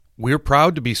We're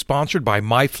proud to be sponsored by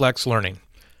MyFlex Learning.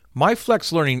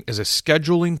 MyFlex Learning is a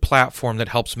scheduling platform that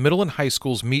helps middle and high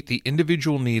schools meet the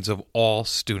individual needs of all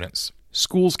students.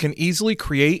 Schools can easily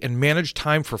create and manage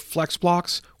time for flex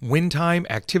blocks, win time,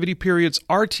 activity periods,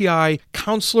 RTI,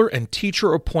 counselor and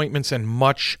teacher appointments, and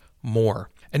much more.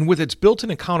 And with its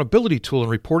built-in accountability tool and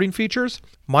reporting features,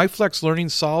 MyFlex Learning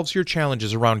solves your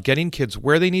challenges around getting kids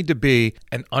where they need to be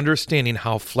and understanding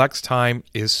how flex time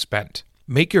is spent.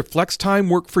 Make your flex time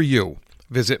work for you.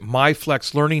 Visit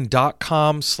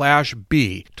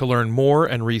myflexlearning.com/B to learn more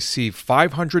and receive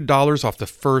 $500 off the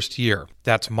first year.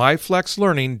 That's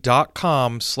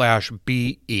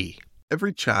myflexlearning.com/BE.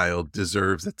 Every child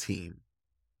deserves a team.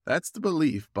 That's the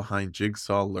belief behind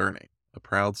Jigsaw Learning, a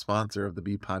proud sponsor of the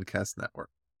B Podcast Network.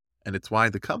 And it's why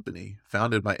the company,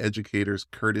 founded by educators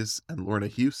Curtis and Lorna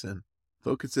Hewson,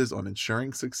 focuses on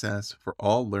ensuring success for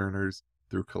all learners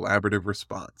through collaborative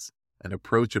response, an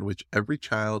approach in which every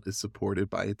child is supported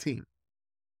by a team.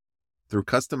 Through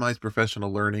customized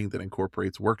professional learning that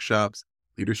incorporates workshops,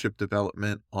 leadership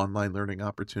development, online learning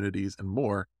opportunities, and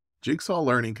more, Jigsaw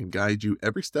Learning can guide you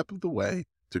every step of the way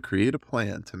to create a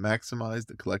plan to maximize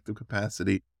the collective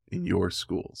capacity in your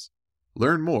schools.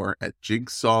 Learn more at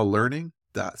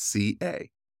jigsawlearning.ca.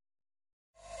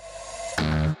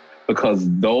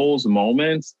 Because those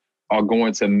moments are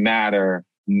going to matter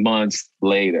months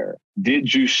later.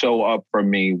 Did you show up for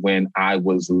me when I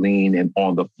was leaning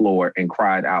on the floor and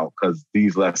cried out because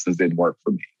these lessons didn't work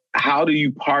for me? How do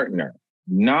you partner?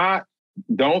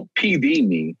 Don't PD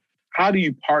me. How do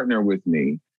you partner with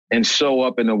me and show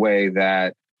up in a way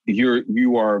that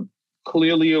you are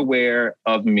clearly aware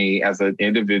of me as an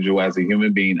individual, as a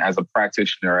human being, as a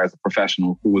practitioner, as a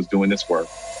professional who is doing this work?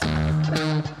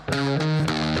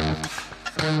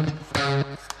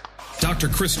 Dr.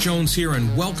 Chris Jones here,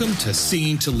 and welcome to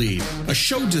Seeing to Lead, a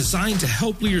show designed to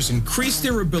help leaders increase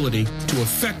their ability to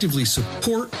effectively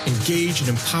support, engage, and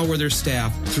empower their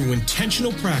staff through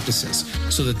intentional practices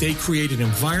so that they create an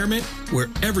environment where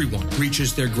everyone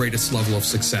reaches their greatest level of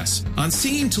success. On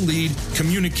Seeing to Lead,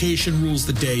 communication rules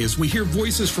the day as we hear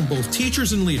voices from both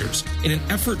teachers and leaders in an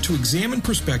effort to examine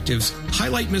perspectives,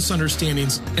 highlight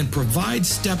misunderstandings, and provide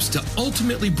steps to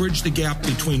ultimately bridge the gap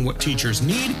between what teachers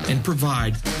need and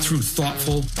provide through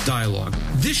thoughtful dialogue.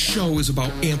 This show is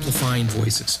about amplifying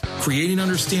voices, creating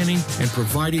understanding, and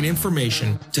providing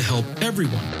information to help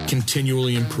everyone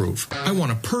continually improve. I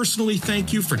want to personally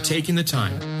thank you for taking the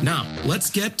time. Now, let's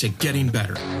get to getting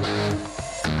better.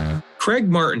 Craig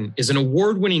Martin is an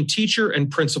award-winning teacher and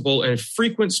principal and a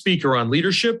frequent speaker on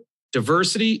leadership,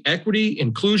 diversity, equity,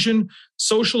 inclusion,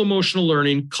 social-emotional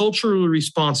learning, culturally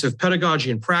responsive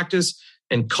pedagogy and practice,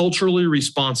 and culturally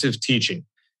responsive teaching.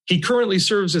 He currently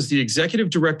serves as the executive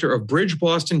director of Bridge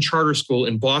Boston Charter School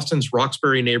in Boston's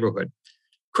Roxbury neighborhood.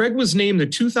 Craig was named the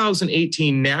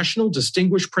 2018 National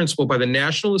Distinguished Principal by the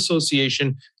National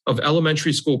Association of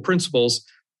Elementary School Principals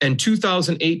and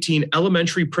 2018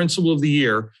 Elementary Principal of the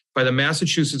Year by the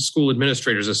Massachusetts School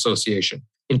Administrators Association.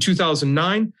 In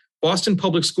 2009, Boston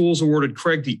Public Schools awarded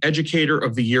Craig the Educator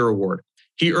of the Year Award.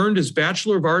 He earned his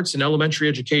Bachelor of Arts in Elementary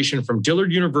Education from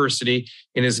Dillard University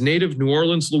in his native New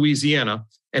Orleans, Louisiana,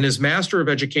 and his Master of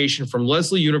Education from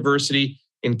Lesley University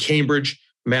in Cambridge,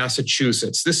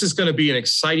 Massachusetts. This is going to be an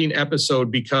exciting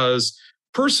episode because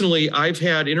personally, I've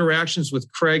had interactions with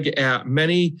Craig at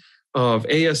many of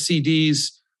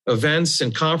ASCD's events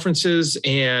and conferences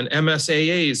and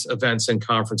MSAA's events and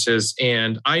conferences.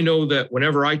 And I know that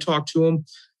whenever I talk to him,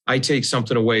 I take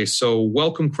something away. So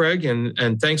welcome, Craig,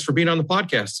 and thanks for being on the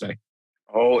podcast today.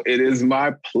 Oh, it is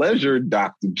my pleasure,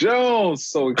 Dr. Jones.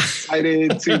 So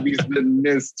excited to be spending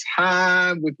this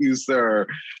time with you, sir.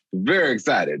 Very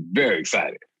excited, very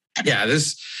excited. Yeah,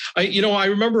 I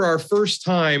remember our first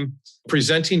time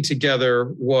presenting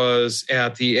together was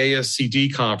at the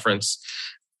ASCD conference.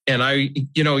 And I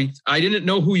didn't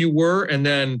know who you were. And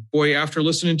then, boy, after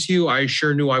listening to you, I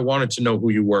sure knew I wanted to know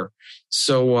who you were.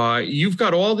 So you've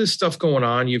got all this stuff going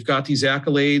on. You've got these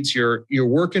accolades. You're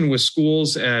working with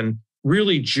schools and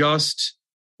really just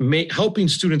helping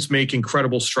students make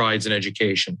incredible strides in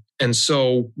education. And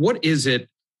so what is it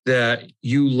that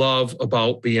you love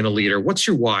about being a leader? What's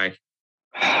your why?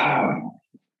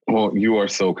 Well, you are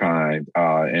so kind.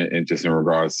 And just in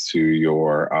regards to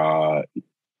your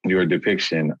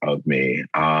depiction of me,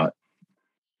 I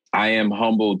am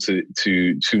humbled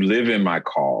to live in my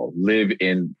call, live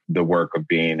in the work of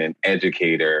being an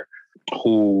educator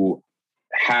who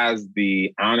has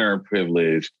the honor and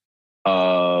privilege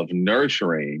of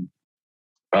nurturing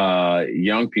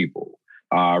young people,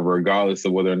 regardless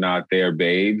of whether or not they're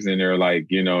babes and they're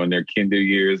in their kinder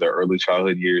years or early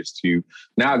childhood years to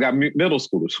now I got middle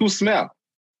schoolers who smell.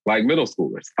 like middle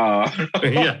schoolers.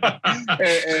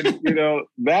 And you know,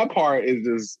 that part is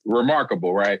just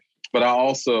remarkable, right? But I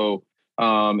also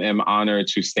am honored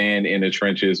to stand in the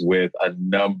trenches with a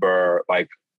number,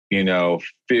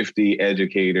 50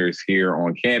 educators here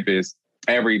on campus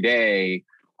every day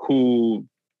who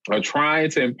are trying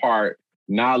to impart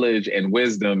knowledge and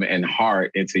wisdom and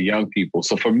heart into young people.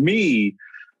 So for me,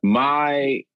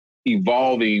 my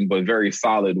evolving but very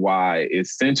solid why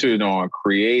is centered on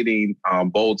creating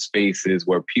bold spaces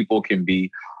where people can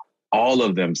be all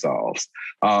of themselves.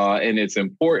 And it's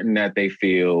important that they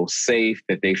feel safe,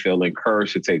 that they feel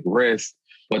encouraged to take risks,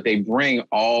 but they bring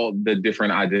all the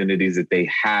different identities that they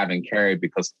have and carry,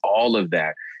 because all of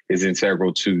that is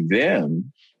integral to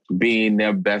them being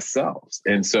their best selves.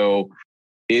 And so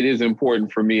it is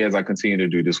important for me as I continue to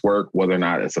do this work, whether or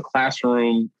not it's a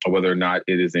classroom or whether or not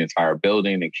it is the entire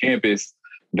building and campus,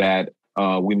 that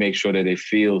we make sure that it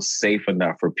feels safe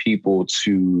enough for people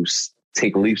to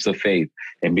take leaps of faith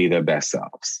and be their best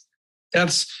selves.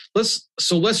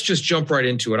 Let's just jump right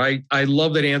into it. I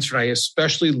love that answer. And I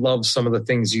especially love some of the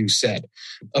things you said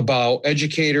about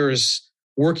educators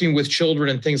working with children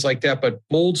and things like that, but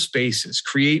bold spaces,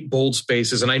 create bold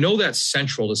spaces. And I know that's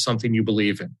central to something you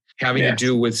believe in, having to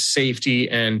do with safety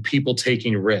and people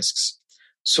taking risks.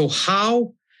 So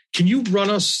how can you run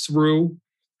us through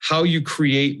how you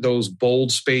create those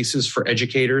bold spaces for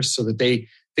educators so that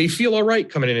they feel all right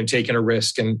coming in and taking a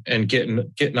risk and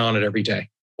getting on it every day?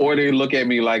 Or they look at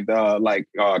me like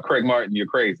Craig Martin, you're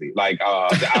crazy. I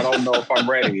don't know if I'm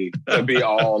ready to be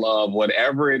all of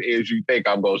whatever it is you think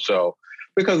I'm going to show.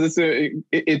 Because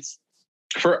it's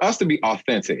for us to be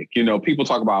authentic. You know, people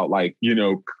talk about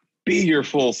be your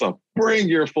full self, bring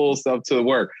your full self to the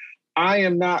work. I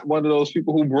am not one of those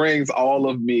people who brings all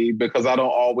of me, because I don't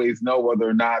always know whether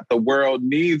or not the world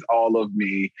needs all of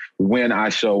me when I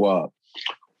show up.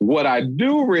 What I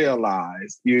do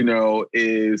realize,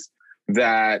 is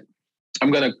that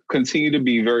I'm going to continue to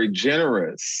be very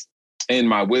generous in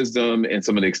my wisdom and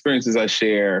some of the experiences I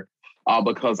share,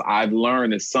 because I've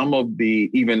learned that some of the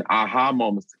even aha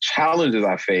moments, the challenges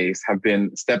I face have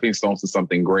been stepping stones to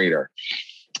something greater.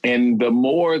 And the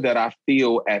more that I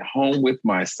feel at home with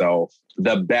myself,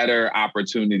 the better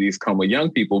opportunities come with young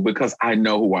people, because I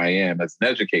know who I am as an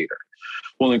educator.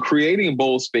 Well, in creating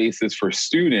bold spaces for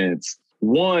students,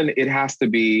 one, it has to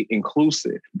be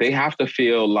inclusive. They have to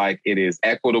feel like it is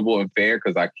equitable and fair,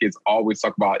 because our kids always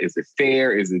talk about, is it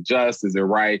fair? Is it just? Is it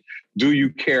right? Do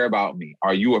you care about me?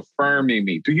 Are you affirming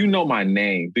me? Do you know my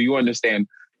name? Do you understand,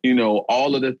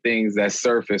 all of the things that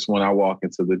surface when I walk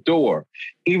into the door?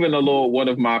 Even one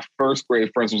of my first grade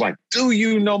friends was like, do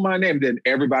you know my name? Then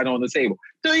everybody on the table,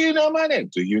 do you know my name?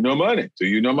 Do you know my name? Do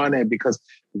you know my name? Because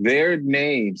their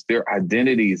names, their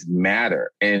identities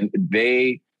matter. And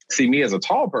they see me as a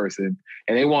tall person,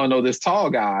 and they want to know this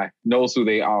tall guy knows who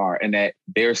they are and that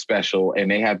they're special and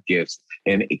they have gifts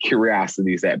and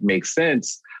curiosities that make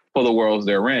sense for the worlds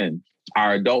they're in.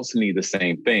 Our adults need the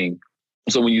same thing.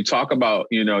 So when you talk about,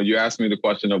 you asked me the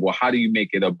question of, well, how do you make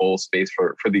it a bold space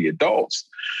for the adults?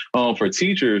 For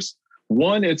teachers,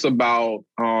 one, it's about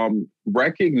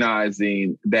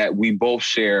recognizing that we both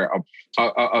share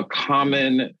a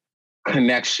common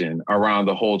connection around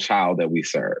the whole child that we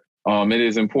serve. It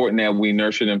is important that we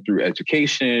nurture them through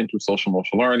education, through social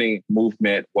emotional learning,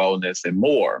 movement, wellness, and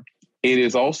more. It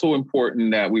is also important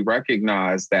that we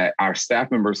recognize that our staff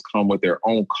members come with their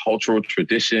own cultural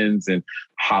traditions and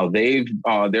how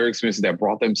their experiences that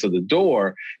brought them to the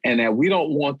door, and that we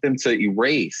don't want them to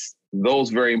erase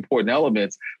those very important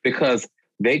elements, because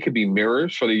they could be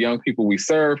mirrors for the young people we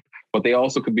serve, but they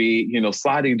also could be,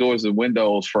 sliding doors and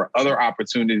windows for other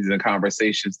opportunities and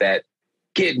conversations that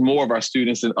get more of our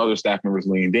students and other staff members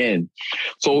leaned in.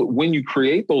 So when you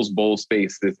create those bold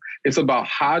spaces, it's about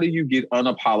how do you get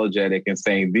unapologetic and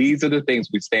saying, these are the things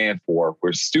we stand for.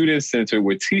 We're student-centered,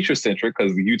 we're teacher-centric,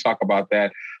 because you talk about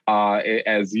that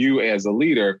as a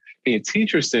leader, being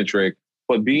teacher-centric,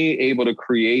 but being able to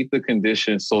create the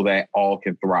conditions so that all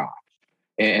can thrive.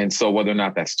 And so whether or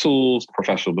not that's tools,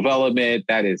 professional development,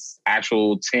 that is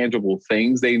actual tangible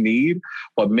things they need,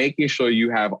 but making sure you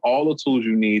have all the tools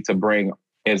you need to bring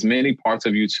as many parts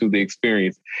of you to the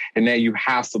experience, and that you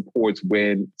have supports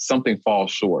when something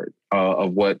falls short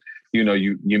of what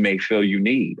you may feel you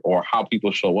need or how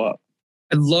people show up.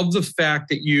 I love the fact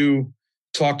that you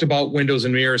talked about windows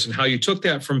and mirrors and how you took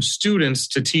that from students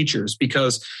to teachers,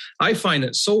 because I find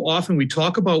that so often we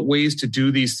talk about ways to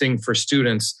do these things for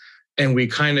students and we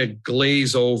kind of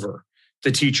glaze over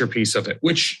the teacher piece of it,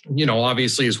 which,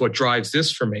 obviously is what drives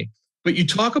this for me. But you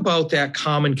talk about that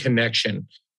common connection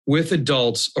with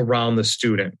adults around the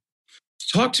student.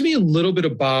 Talk to me a little bit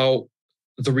about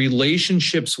the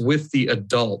relationships with the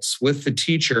adults, with the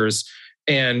teachers,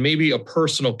 and maybe a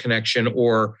personal connection,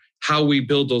 or how we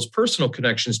build those personal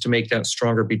connections to make that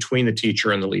stronger between the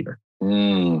teacher and the leader?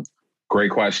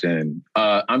 Great question.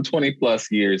 I'm 20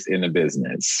 plus years in the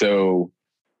business. So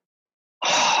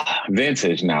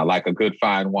vintage now, like a good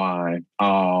fine wine.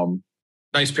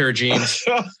 Nice pair of jeans.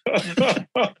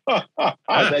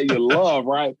 That you love,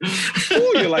 right?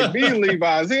 Ooh, you're like, these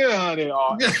Levi's here, honey.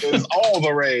 It's all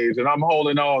the rage, and I'm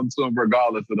holding on to them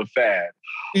regardless of the fad.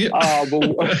 Yeah. But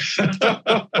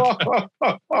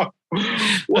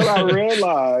what I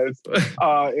realized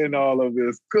in all of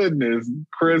this, goodness,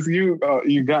 Chris, you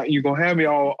gonna have me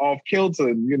all off kilter.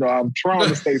 You know, I'm trying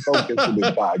to stay focused in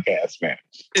this podcast, man.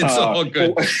 It's all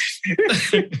good.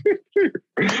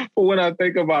 But when I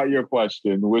think about your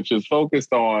question, which is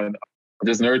focused on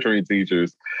just nurturing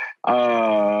teachers,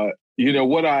 you know,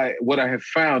 what I have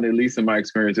found, at least in my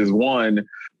experience, is one,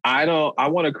 I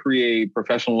want to create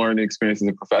professional learning experiences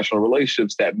and professional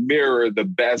relationships that mirror the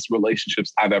best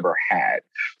relationships I've ever had.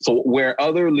 So where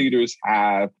other leaders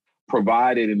have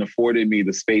provided and afforded me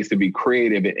the space to be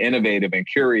creative and innovative and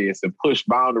curious and push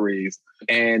boundaries,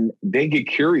 and they get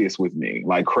curious with me.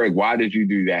 Like, Craig, why did you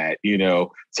do that? You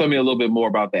know, tell me a little bit more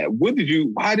about that. Why did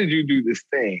you do this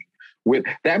thing?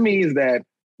 That means that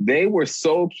they were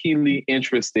so keenly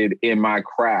interested in my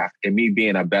craft and me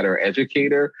being a better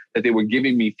educator that they were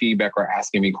giving me feedback or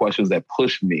asking me questions that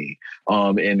pushed me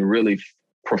in really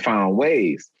profound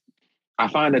ways. I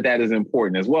find that is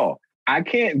important as well. I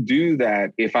can't do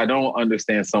that if I don't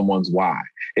understand someone's why.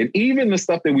 And even the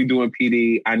stuff that we do in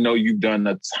PD, I know you've done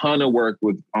a ton of work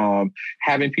with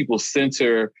having people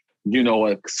center, you know,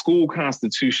 a school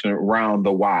constitution around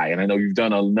the why. And I know you've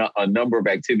done a number of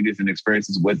activities and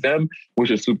experiences with them,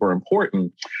 which is super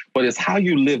important. But it's how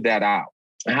you live that out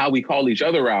and how we call each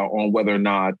other out on whether or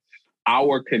not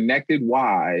our connected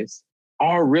whys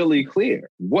are really clear.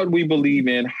 What we believe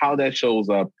in, how that shows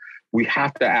up, we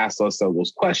have to ask ourselves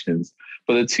those questions.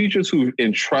 But the teachers who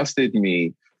entrusted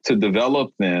me to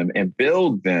develop them and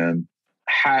build them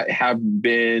have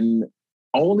been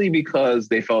only because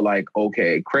they felt like,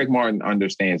 okay, Craig Martin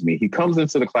understands me. He comes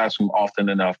into the classroom often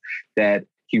enough that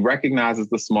he recognizes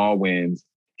the small wins.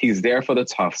 He's there for the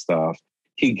tough stuff.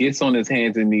 He gets on his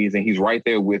hands and knees and he's right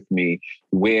there with me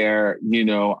where, you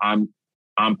know, I'm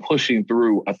pushing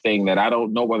through a thing that I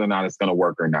don't know whether or not it's going to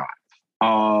work or not.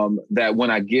 That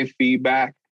when I give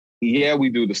feedback, yeah, we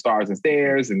do the stars and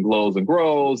stairs and glows and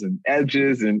grows and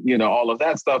edges and, you know, all of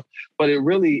that stuff. But it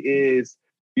really is,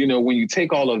 you know, when you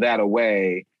take all of that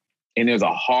away and there's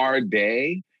a hard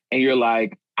day and you're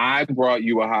like, I brought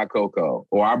you a hot cocoa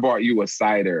or I brought you a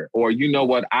cider or, you know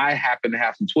what, I happen to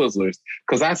have some Twizzlers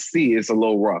because I see it's a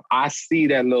little rough. I see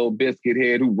that little biscuit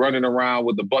head who's running around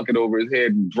with the bucket over his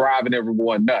head and driving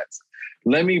everyone nuts.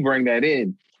 Let me bring that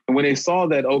in. And when they saw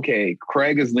that, okay,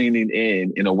 Craig is leaning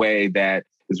in a way that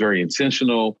is very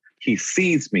intentional. He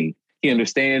sees me, he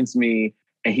understands me,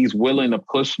 and he's willing to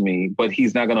push me, but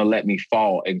he's not going to let me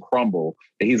fall and crumble,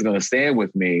 that he's going to stand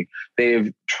with me.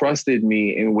 They've trusted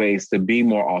me in ways to be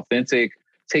more authentic,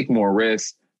 take more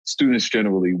risks. Students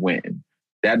generally win.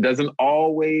 That doesn't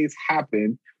always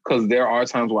happen because there are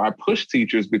times where I push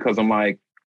teachers because I'm like,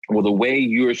 well, the way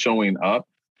you're showing up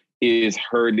is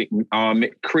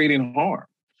creating harm.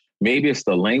 Maybe it's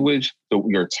the language,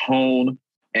 your tone.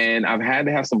 And I've had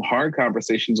to have some hard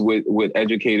conversations with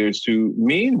educators who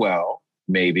mean well,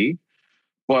 maybe,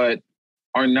 but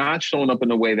are not showing up in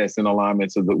a way that's in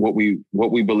alignment to what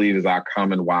we believe is our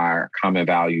common why, our common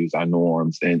values, our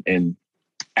norms. And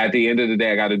at the end of the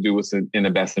day, I got to do what's in the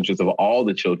best interest of all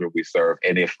the children we serve.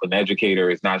 And if an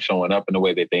educator is not showing up in the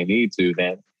way that they need to,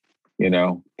 then, you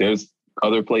know, there's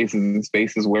other places and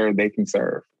spaces where they can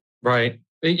serve. Right.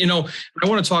 You know, I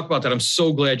want to talk about that. I'm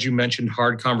so glad you mentioned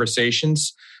hard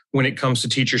conversations when it comes to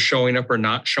teachers showing up or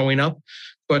not showing up.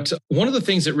 But one of the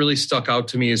things that really stuck out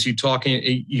to me is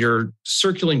you're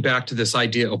circling back to this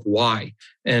idea of why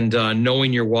and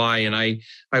knowing your why. And I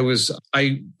was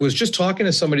just talking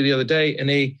to somebody the other day, and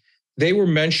they were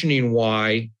mentioning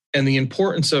why and the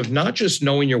importance of not just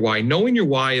knowing your why. Knowing your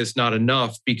why is not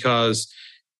enough, because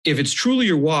if it's truly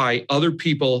your why, other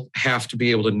people have to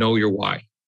be able to know your why.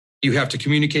 You have to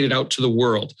communicate it out to the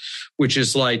world, which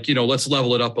is like, you know, let's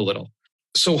level it up a little.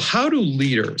 So how do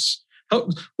leaders,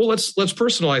 let's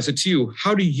personalize it to you.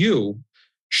 How do you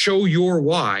show your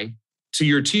why to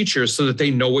your teachers so that they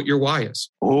know what your why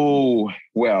is? Oh,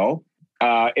 well,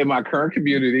 In my current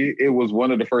community, it was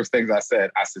one of the first things I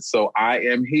said. I said, so I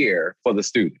am here for the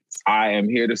students. I am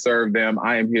here to serve them.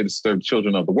 I am here to serve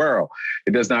children of the world.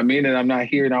 It does not mean that I'm not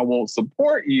here and I won't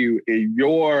support you in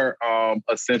your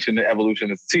ascension and evolution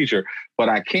as a teacher, but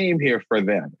I came here for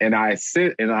them. And I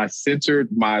centered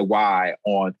my why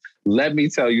on, let me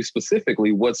tell you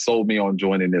specifically what sold me on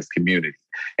joining this community.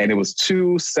 And it was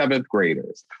 2 7th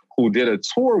graders who did a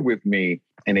tour with me.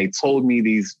 And they told me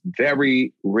these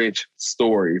very rich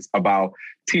stories about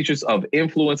teachers of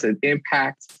influence and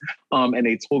impact. And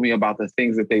they told me about the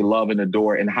things that they love and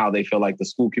adore and how they feel like the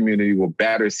school community will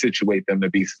better situate them to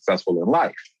be successful in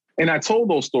life. And I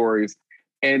told those stories,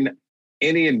 and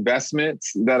any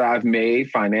investments that I've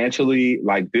made financially,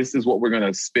 like this is what we're going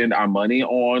to spend our money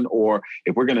on, or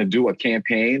if we're going to do a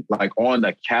campaign, like on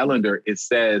the calendar, it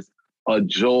says a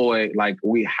joy, like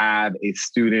we have a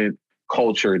student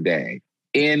culture day.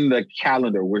 In the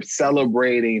calendar, we're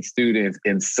celebrating students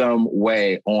in some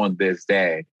way on this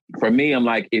day. For me, I'm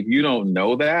like, if you don't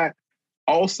know that,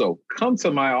 also come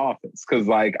to my office. Because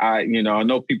like, I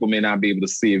know people may not be able to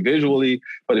see it visually,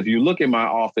 but if you look in my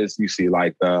office, you see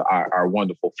like our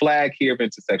wonderful flag here of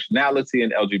intersectionality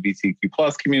and LGBTQ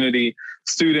plus community,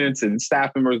 students and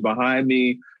staff members behind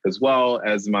me, as well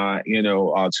as my,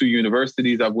 2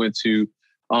 universities I've went to.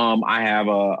 I have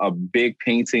a big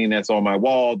painting that's on my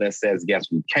wall that says, yes,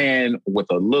 we can, with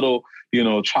a little,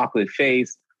 chocolate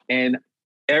face. And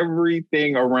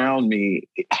everything around me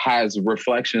has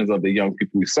reflections of the young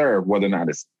people we serve, whether or not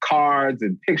it's cards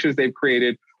and pictures they've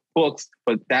created, books,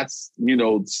 but that's,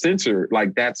 censored.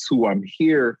 Like, that's who I'm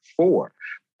here for.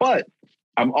 But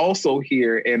I'm also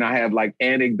here and I have like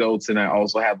anecdotes, and I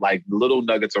also have like little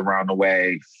nuggets around the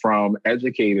way from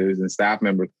educators and staff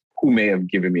members who may have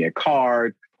given me a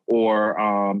card or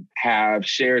have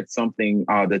shared something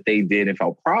that they did and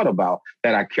felt proud about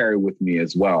that I carry with me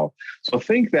as well. So I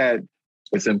think that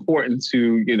it's important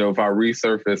to, if I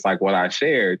resurface like what I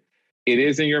shared, it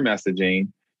is in your messaging,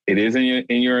 it is in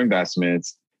your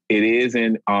investments, it is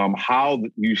in how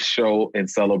you show and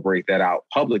celebrate that out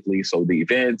publicly. So the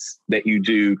events that you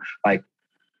do, like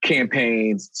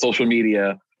campaigns, social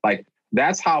media, like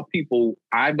that's how people,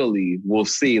 I believe, will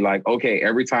see like, okay,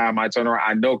 every time I turn around,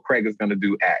 I know Craig is going to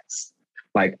do X.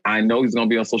 Like, I know he's going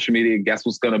to be on social media. Guess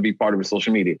what's going to be part of his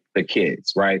social media? The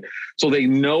kids, right? So they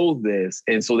know this.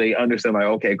 And so they understand like,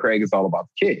 okay, Craig is all about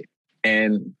the kid.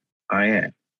 And I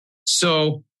am.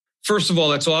 So first of all,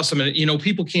 that's awesome. And,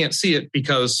 people can't see it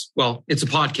because, well, it's a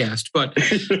podcast, but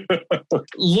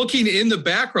looking in the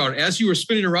background, as you were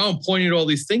spinning around, pointing at all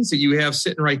these things that you have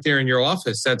sitting right there in your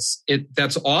office,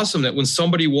 that's awesome that when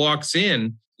somebody walks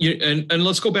in, and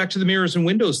let's go back to the mirrors and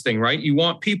windows thing, right? You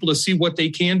want people to see what they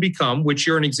can become, which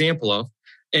you're an example of,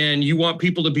 and you want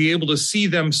people to be able to see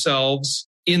themselves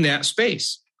in that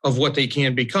space of what they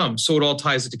can become. So it all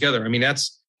ties it together. I mean,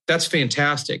 that's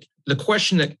fantastic. The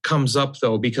question that comes up,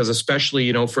 though, because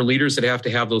especially, for leaders that have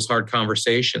to have those hard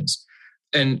conversations,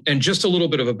 and just a little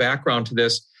bit of a background to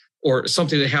this, or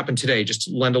something that happened today, just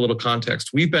to lend a little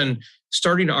context. We've been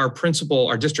starting our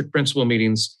district principal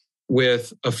meetings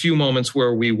with a few moments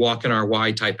where we walk in our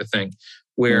why type of thing,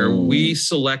 where we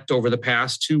select over the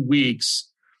past 2 weeks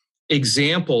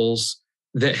examples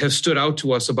that have stood out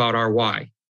to us about our why.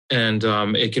 And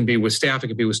it can be with staff, it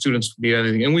can be with students, it can be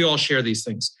anything. And we all share these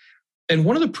things. And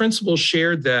one of the principals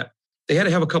shared that they had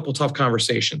to have a couple tough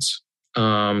conversations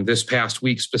this past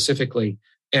week specifically.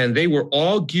 And they were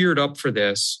all geared up for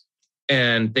this.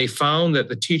 And they found that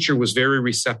the teacher was very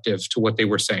receptive to what they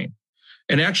were saying.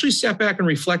 And actually sat back and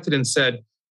reflected and said,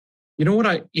 you know what,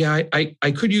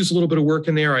 I could use a little bit of work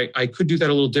in there. I could do that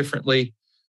a little differently.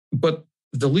 But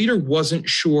the leader wasn't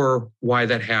sure why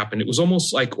that happened. It was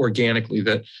almost like organically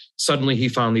that suddenly he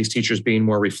found these teachers being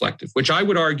more reflective, which I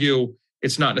would argue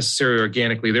it's not necessarily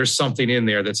organically. There's something in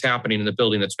there that's happening in the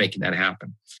building that's making that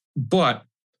happen. But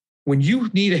when you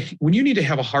need to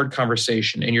have a hard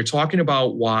conversation and you're talking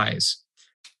about whys,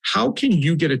 how can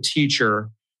you get a teacher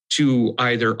to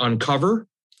either uncover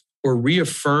or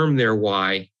reaffirm their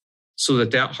why so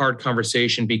that hard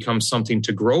conversation becomes something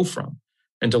to grow from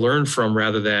and to learn from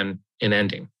rather than an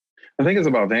ending? I think it's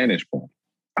about vantage point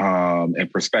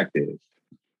and perspective.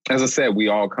 As I said, we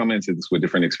all come into this with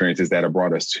different experiences that have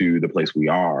brought us to the place we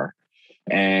are.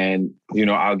 And,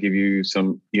 I'll give you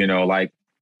some, like,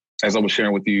 as I was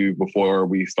sharing with you before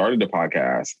we started the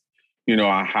podcast,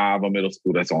 I have a middle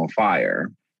school that's on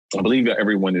fire. I believe that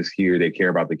everyone is here. They care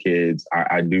about the kids.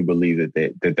 I do believe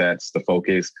that that's the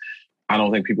focus. I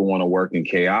don't think people want to work in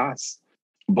chaos,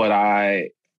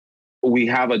 but we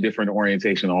have a different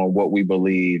orientation on what we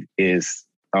believe is,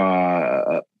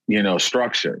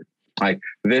 structured. Like,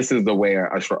 this is the way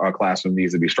a classroom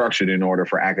needs to be structured in order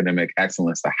for academic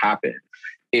excellence to happen.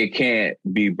 It can't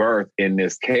be birthed in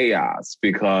this chaos,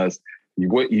 because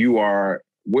what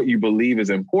you believe is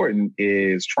important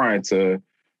is trying to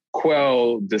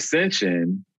quell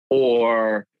dissension,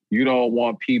 or you don't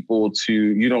want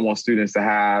students to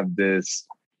have this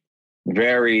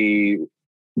very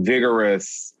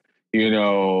vigorous,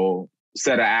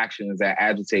 set of actions that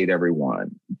agitate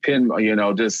everyone.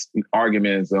 Just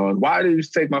arguments on why did you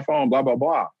take my phone, blah, blah,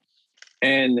 blah.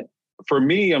 And for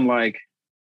me, I'm like,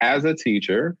 as a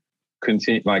teacher,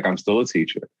 I'm still a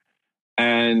teacher.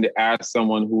 And as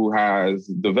someone who has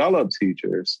developed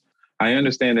teachers, I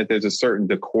understand that there's a certain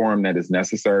decorum that is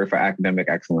necessary for academic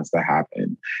excellence to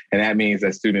happen. And that means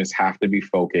that students have to be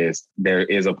focused. There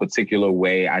is a particular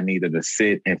way I need them to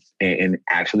sit and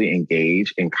actually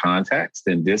engage in context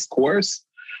and discourse.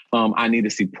 I need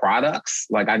to see products.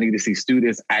 Like, I need to see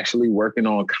students actually working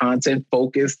on content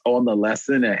focused on the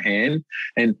lesson at hand.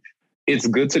 And it's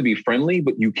good to be friendly,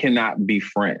 but you cannot be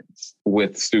friends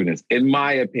with students, in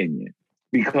my opinion,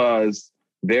 because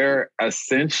their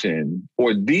ascension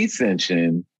or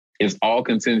descension is all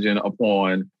contingent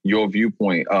upon your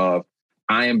viewpoint of,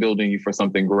 I am building you for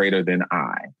something greater than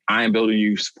I am building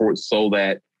you so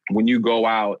that when you go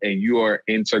out and you are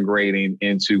integrating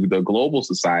into the global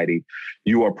society,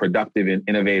 you are productive and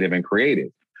innovative and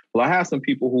creative. Well, I have some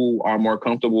people who are more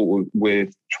comfortable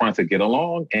with trying to get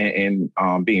along and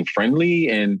being friendly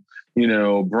and,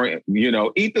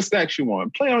 eat the snacks you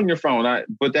want, play on your phone.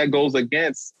 But that goes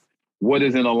against what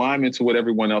is in alignment to what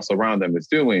everyone else around them is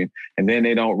doing. And then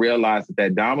they don't realize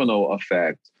that domino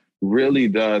effect really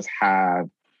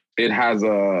has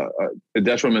a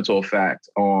detrimental effect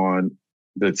on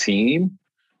the team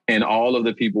and all of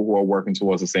the people who are working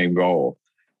towards the same goal.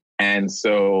 And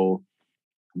so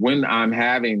when I'm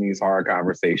having these hard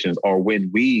conversations, or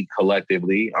when we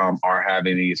collectively are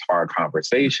having these hard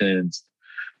conversations,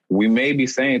 we may be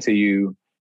saying to you,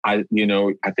 I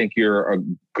think you're a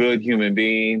good human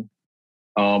being.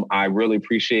 I really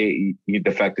appreciate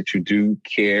the fact that you do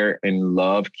care and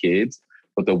love kids,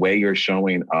 but the way you're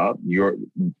showing up,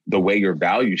 the way your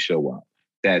values show up,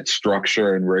 that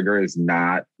structure and rigor is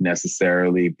not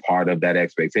necessarily part of that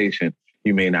expectation.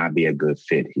 You may not be a good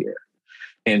fit here.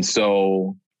 And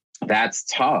so that's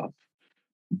tough,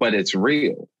 but it's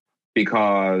real,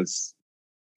 because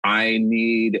I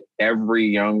need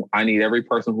every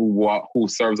person who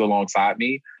serves alongside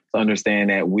me to understand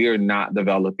that we are not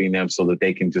developing them so that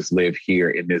they can just live here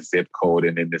in this zip code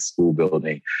and in this school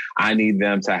building. I need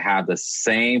them to have the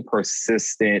same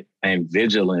persistent and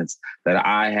vigilance that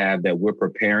I have, that we're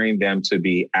preparing them to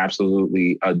be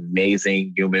absolutely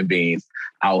amazing human beings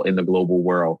out in the global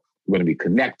world. We're going to be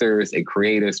connectors and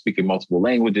creators, speaking multiple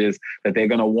languages, that they're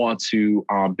going to want to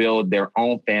build their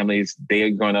own families. They're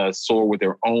going to soar with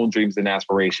their own dreams and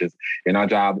aspirations. And our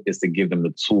job is to give them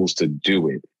the tools to do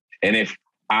it. And if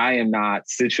I am not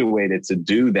situated to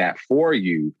do that for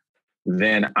you,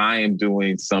 then I am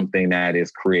doing something that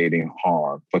is creating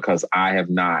harm, because I have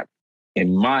not,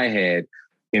 in my head,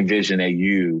 envisioned that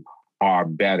you are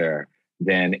better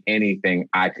than anything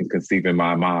I can conceive in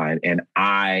my mind. And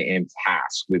I am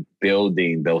tasked with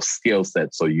building those skill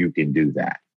sets so you can do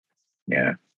that.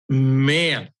 Yeah.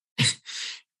 Man,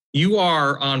 you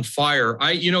are on fire.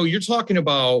 You're talking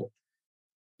about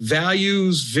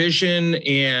values, vision,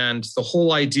 and the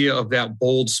whole idea of that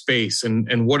bold space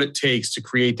and what it takes to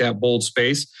create that bold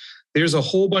space. There's a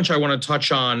whole bunch I want to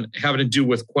touch on having to do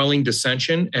with quelling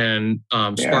dissension and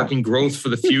sparking growth for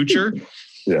the future.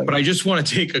 Yeah. But I just want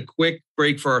to take a quick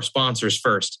break for our sponsors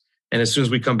first. And as soon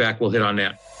as we come back, we'll hit on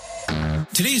that.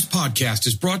 Today's podcast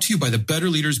is brought to you by the Better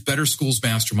Leaders, Better Schools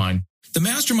Mastermind. The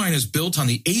Mastermind is built on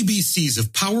the ABCs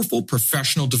of powerful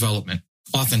professional development: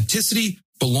 authenticity,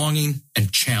 belonging,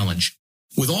 and challenge.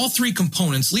 With all three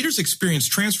components, leaders experience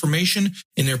transformation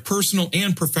in their personal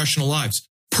and professional lives.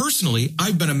 Personally,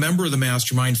 I've been a member of the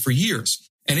Mastermind for years,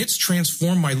 and it's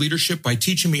transformed my leadership by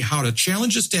teaching me how to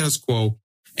challenge the status quo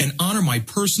and honor my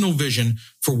personal vision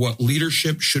for what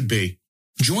leadership should be.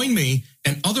 Join me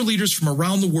and other leaders from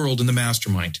around the world in the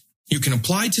Mastermind. You can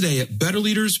apply today at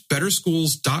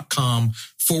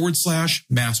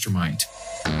betterleadersbetterschools.com/mastermind.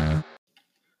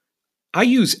 I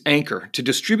use Anchor to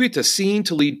distribute the Seeing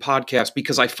to Lead podcast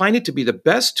because I find it to be the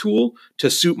best tool to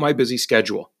suit my busy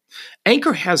schedule.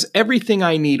 Anchor has everything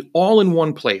I need all in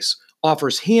one place,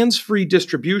 offers hands-free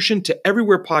distribution to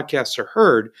everywhere podcasts are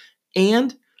heard,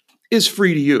 and is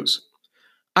free to use.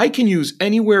 I can use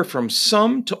anywhere from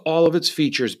some to all of its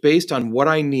features based on what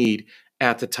I need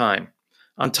at the time.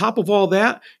 On top of all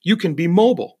that, you can be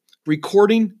mobile,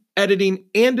 recording, editing,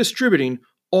 and distributing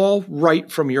all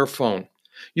right from your phone.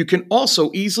 You can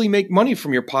also easily make money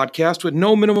from your podcast with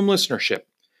no minimum listenership.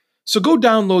 So go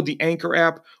download the Anchor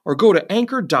app or go to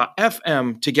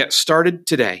anchor.fm to get started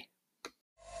today.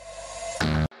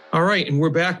 All right, and we're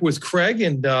back with Craig.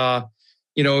 And,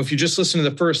 if you just listen to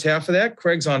the first half of that,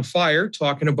 Craig's on fire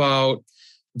talking about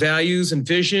values and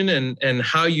vision and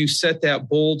how you set that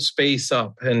bold space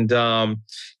up. And,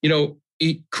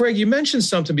 Craig, you mentioned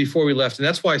something before we left, and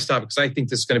that's why I stopped, because I think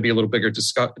this is going to be a little bigger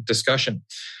discussion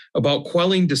about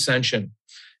quelling dissension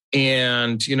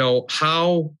and,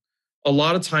 how a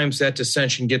lot of times that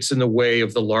dissension gets in the way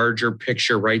of the larger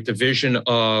picture, right? The vision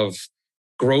of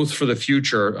growth for the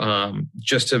future,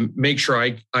 just to make sure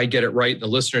I get it right. And the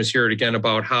listeners hear it again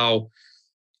about how,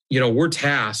 we're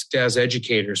tasked as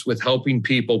educators with helping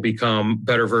people become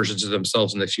better versions of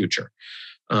themselves in the future,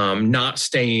 not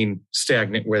staying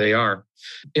stagnant where they are.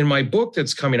 In my book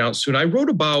that's coming out soon, I wrote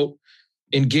about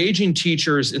engaging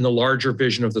teachers in the larger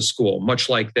vision of the school, much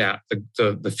like that,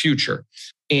 the future.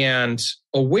 And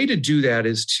a way to do that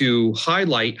is to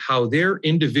highlight how their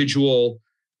individual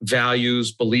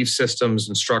values, belief systems,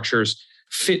 and structures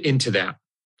fit into that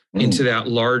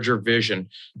larger vision,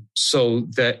 so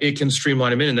that it can streamline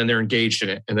them in, and then they're engaged in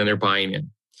it, and then they're buying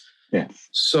in. Yes.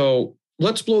 So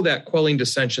let's blow that quelling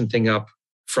dissension thing up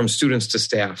from students to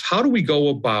staff. How do we go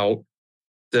about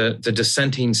the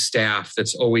dissenting staff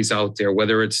that's always out there,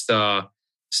 whether it's the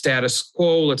status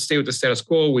quo, let's stay with the status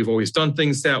quo, we've always done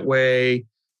things that way,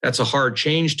 that's a hard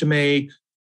change to make.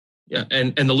 Yeah,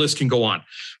 and the list can go on,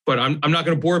 but I'm not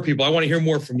going to bore people. I want to hear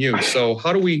more from you. So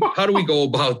how do we go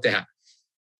about that?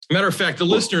 Matter of fact, the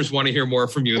listeners want to hear more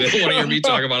from you. They don't want to hear me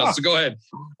talk about it. So go ahead.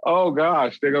 Oh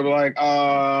gosh, they're gonna be like,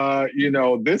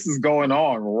 this is going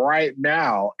on right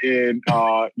now in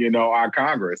our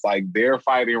Congress. Like, they're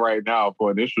fighting right now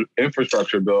for an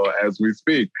infrastructure bill as we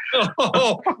speak.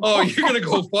 Oh, you're gonna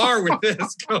go far with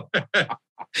this. Go ahead.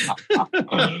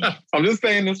 I'm just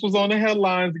saying this was on the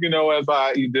headlines, as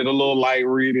you did a little light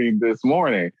reading this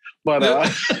morning.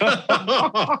 But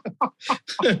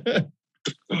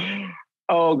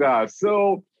oh gosh.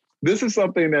 So this is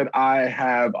something that I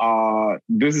have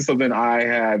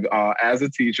as a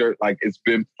teacher, like it's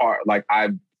been part, like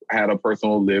I've had a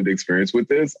personal lived experience with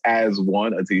this as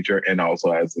a teacher, and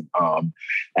also as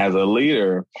a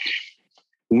leader.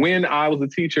 When I was a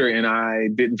teacher and I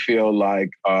didn't feel like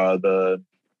the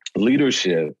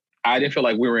leadership, I didn't feel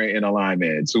like we were in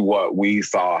alignment to what we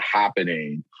saw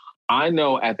happening. I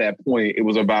know at that point it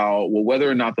was about,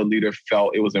 whether or not the leader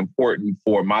felt it was important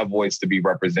for my voice to be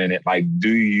represented. Like, do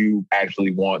you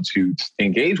actually want to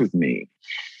engage with me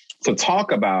to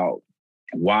talk about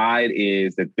why it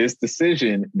is that this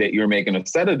decision that you're making, a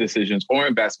set of decisions or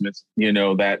investments,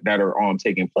 that are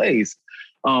taking place,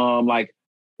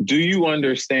 do you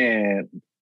understand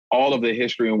all of the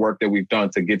history and work that we've done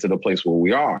to get to the place where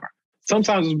we are?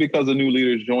 Sometimes it's because the new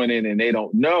leaders join in and they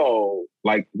don't know,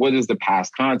 like, what is the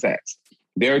past context?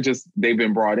 They've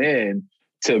been brought in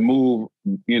to move,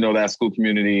 that school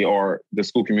community or the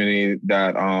school community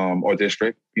that, or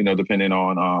district, depending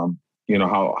on,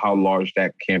 how large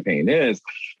that campaign is,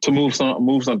 to move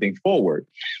something forward.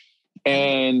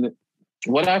 And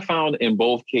what I found in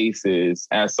both cases,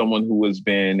 as someone who has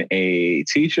been a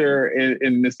teacher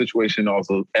in this situation,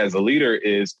 also as a leader,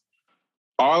 is,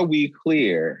 are we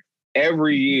clear?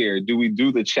 Every year, do we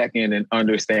do the check-in and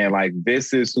understand, like,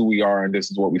 this is who we are and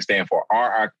this is what we stand for? Are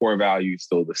our core values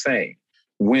still the same?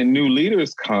 When new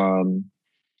leaders come,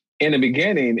 in the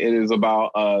beginning, it is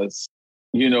about us,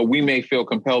 we may feel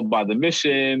compelled by the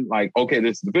mission, like, okay,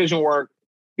 this is the vision work.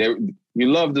 You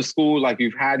love the school, like,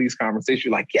 you've had these conversations,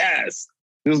 you're like, yes,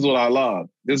 this is what I love.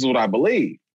 This is what I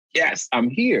believe. Yes, I'm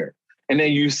here. And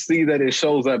then you see that it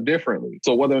shows up differently.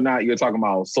 So whether or not you're talking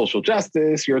about social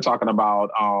justice, you're talking about,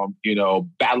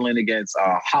 battling against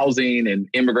housing and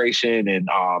immigration and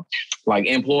like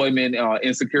employment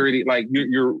insecurity, like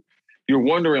you're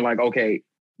wondering, like, okay,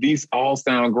 these all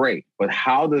sound great, but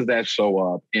how does that show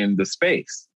up in the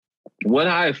space? What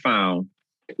I found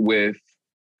with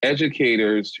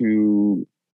educators who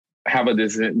have a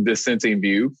dissenting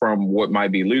view from what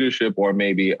might be leadership or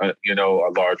maybe a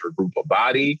larger group of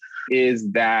body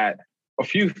is that a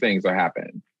few things are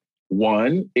happening.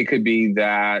 One, it could be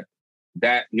that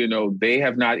they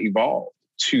have not evolved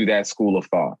to that school of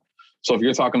thought. So if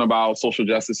you're talking about social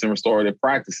justice and restorative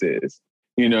practices,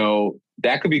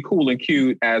 that could be cool and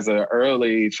cute as an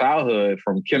early childhood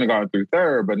from kindergarten through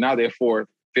third, but now they're fourth,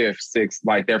 fifth, sixth,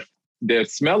 like they're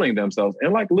smelling themselves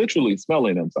and like literally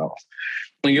smelling themselves.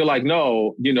 And you're like,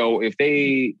 no, if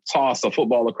they toss a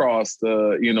football across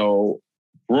the,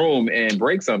 room and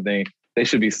break something, they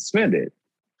should be suspended.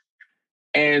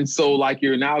 And so like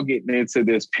you're now getting into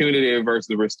this punitive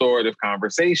versus restorative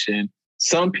conversation.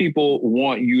 Some people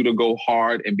want you to go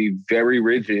hard and be very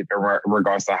rigid in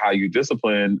regards to how you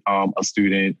discipline a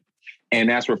student. And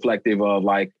that's reflective of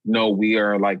like, no, we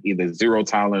are like either zero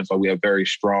tolerance or we have very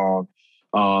strong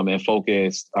and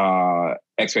focused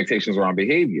expectations around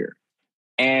behavior.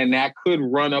 And that could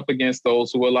run up against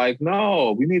those who are like,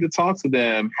 no, we need to talk to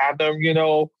them, have them,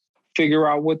 figure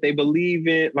out what they believe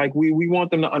in. Like we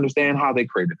want them to understand how they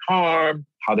created harm,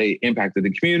 how they impacted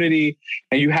the community.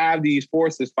 And you have these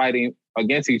forces fighting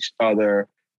against each other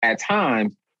at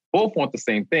times. Both want the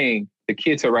same thing, the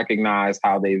kid to recognize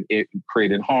how they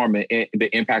created harm and the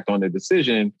impact on the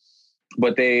decision,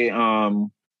 but they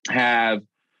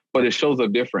but it shows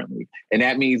up differently. And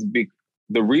that means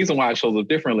the reason why it shows up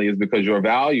differently is because your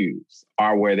values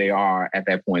are where they are at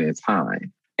that point in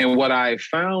time. And what I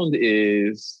found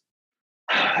is,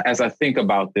 as I think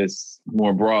about this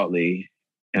more broadly,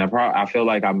 and I feel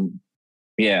like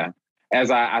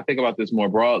as I think about this more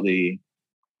broadly,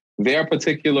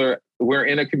 we're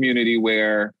in a community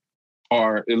where,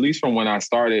 or at least from when I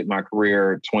started my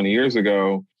career 20 years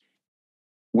ago,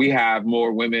 we have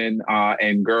more women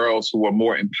and girls who are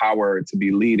more empowered to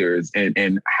be leaders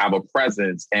and have a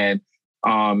presence and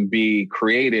be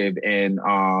creative and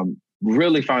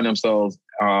really find themselves,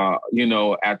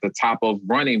 at the top of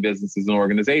running businesses and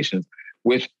organizations.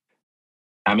 Which,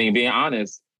 I mean, being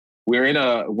honest, we're in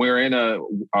a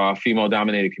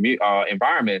female-dominated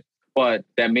environment, but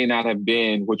that may not have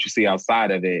been what you see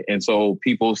outside of it. And so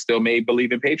people still may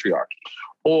believe in patriarchy.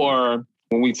 Or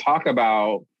when we talk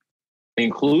about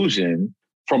inclusion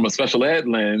from a special ed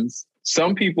lens,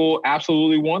 some people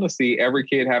absolutely want to see every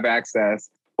kid have access,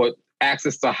 but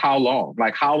access to how long?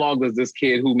 Like, how long does this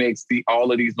kid who makes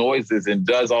all of these noises and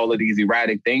does all of these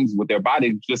erratic things with their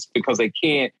body just because they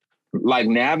can't like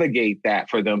navigate that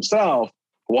for themselves?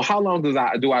 Well, how long do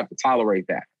I have to tolerate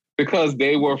that? Because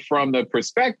they were from the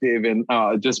perspective and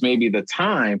just maybe the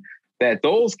time that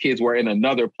those kids were in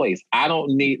another place. I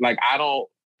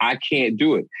can't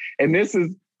do it.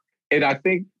 And I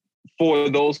think for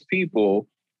those people,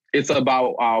 it's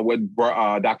about what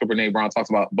Dr. Brené Brown talks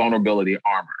about, vulnerability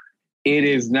armor. It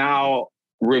is now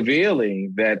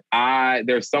revealing that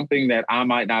there's something that I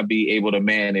might not be able to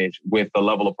manage with the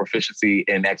level of proficiency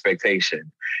and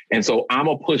expectation. And so I'm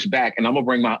going to push back and I'm going to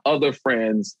bring my other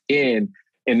friends in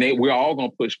and we're all going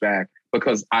to push back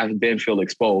because I then feel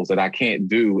exposed that I can't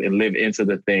do and live into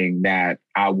the thing that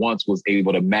I once was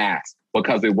able to mask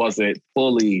because it wasn't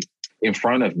fully in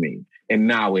front of me. And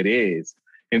now it is.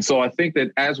 And so I think that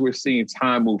as we're seeing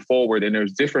time move forward and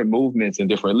there's different movements and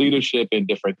different leadership and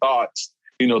different thought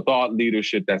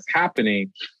leadership that's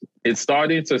happening, it's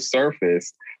starting to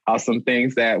surface some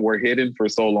things that were hidden for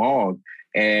so long.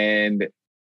 And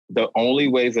the only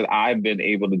ways that I've been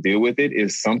able to deal with it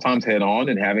is sometimes head on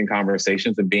and having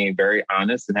conversations and being very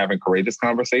honest and having courageous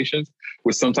conversations,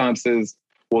 which sometimes says,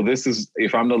 well,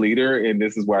 if I'm the leader and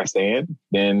this is where I stand,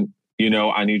 then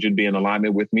I need you to be in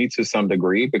alignment with me to some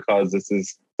degree because this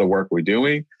is the work we're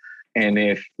doing. And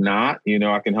if not,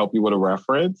 I can help you with a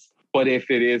reference. But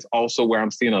if it is also where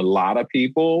I'm seeing a lot of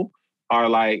people are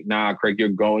like, nah, Craig, you're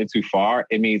going too far,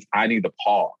 it means I need to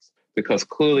pause because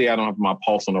clearly I don't have my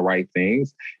pulse on the right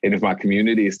things. And if my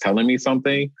community is telling me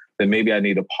something, then maybe I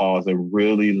need to pause and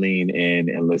really lean in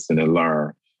and listen and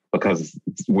learn because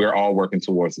we're all working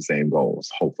towards the same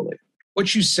goals, hopefully.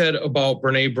 What you said about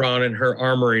Brené Brown and her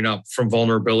armoring up from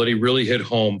vulnerability really hit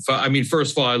home. I mean,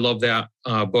 first of all, I love that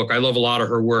book. I love a lot of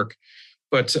her work.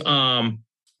 But the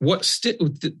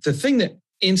thing that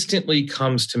instantly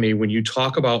comes to me when you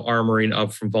talk about armoring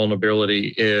up from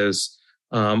vulnerability is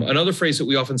another phrase that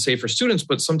we often say for students,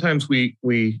 but sometimes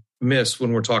we miss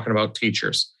when we're talking about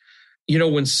teachers.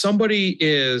 When somebody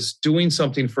is doing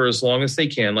something for as long as they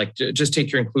can, like just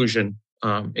take your inclusion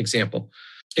example.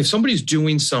 If somebody's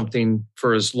doing something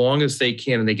for as long as they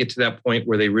can and they get to that point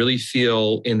where they really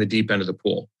feel in the deep end of the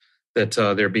pool, that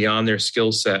they're beyond their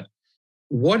skill set,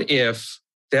 what if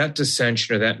that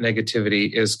dissension or that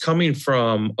negativity is coming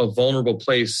from a vulnerable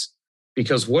place?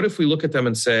 Because what if we look at them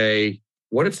and say,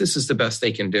 what if this is the best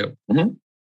they can do?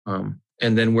 Mm-hmm.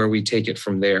 And then where we take it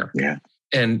from there. Yeah.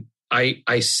 And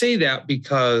I say that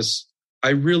because I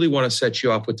really want to set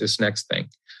you up with this next thing.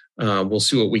 We'll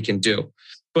see what we can do.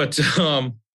 But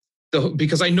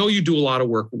because I know you do a lot of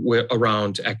work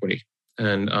around equity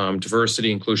and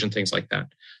diversity, inclusion, things like that.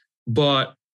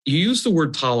 But you use the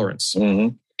word tolerance.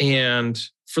 Mm-hmm. And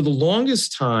for the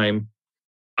longest time,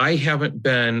 I haven't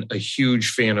been a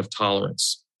huge fan of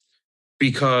tolerance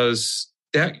because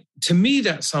that, to me,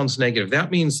 that sounds negative.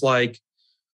 That means like,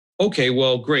 okay,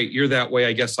 well, great, you're that way.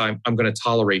 I guess I'm going to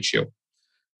tolerate you.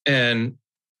 And,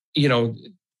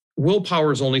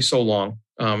 willpower is only so long.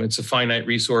 It's a finite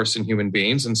resource in human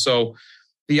beings. And so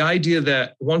the idea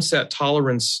that once that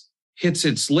tolerance hits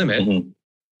its limit,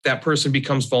 that person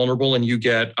becomes vulnerable and you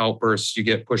get outbursts, you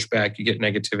get pushback, you get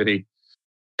negativity.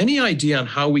 Any idea on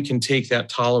how we can take that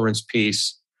tolerance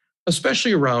piece,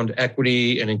 especially around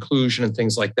equity and inclusion and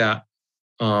things like that,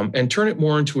 and turn it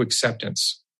more into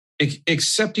acceptance,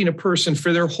 accepting a person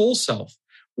for their whole self,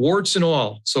 warts and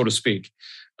all, so to speak.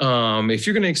 If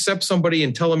you're going to accept somebody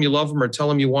and tell them you love them or tell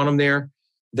them you want them there,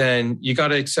 then you got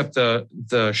to accept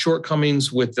the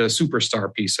shortcomings with the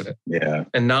superstar piece of it. Yeah.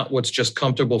 And not what's just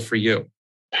comfortable for you.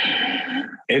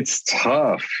 It's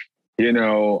tough.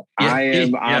 I'm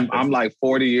like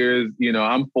 40 years,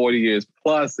 I'm 40 years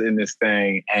plus in this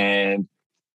thing. And,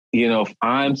 if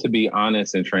I'm to be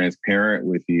honest and transparent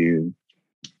with you,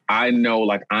 I know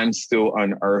like I'm still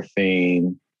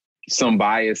unearthing some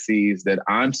biases that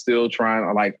I'm still trying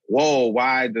to like, whoa,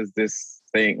 why does this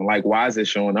thing, like, why is it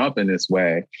showing up in this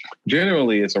way?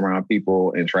 Generally, it's around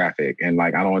people in traffic. And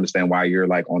like, I don't understand why you're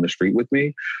like on the street with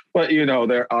me, but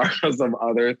there are some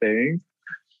other things.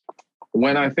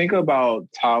 When I think about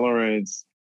tolerance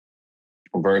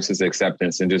versus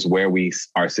acceptance and just where we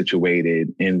are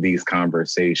situated in these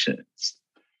conversations,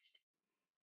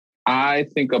 I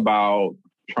think about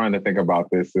trying to think about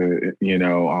this,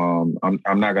 I'm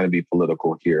not going to be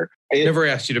political here. Never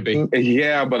asked you to be.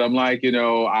 Yeah, but I'm like, I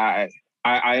know.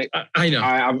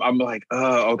 I'm like,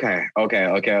 okay.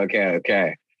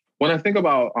 When I think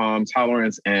about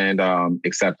tolerance and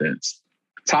acceptance,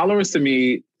 tolerance to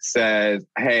me says,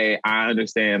 hey, I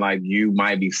understand like you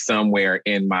might be somewhere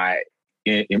in my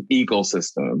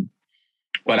ecosystem,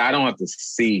 but I don't have to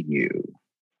see you.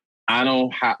 I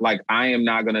don't have I am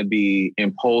not going to be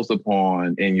imposed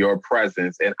upon in your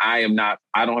presence. And I don't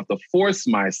have to force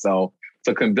myself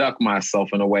to conduct myself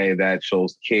in a way that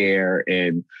shows care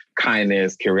and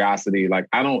kindness, curiosity. Like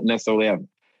I don't have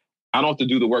to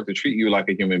do the work to treat you like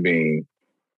a human being.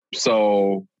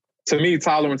 So to me,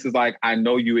 tolerance is like, I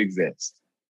know you exist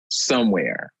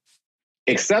somewhere.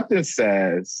 Acceptance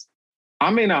says,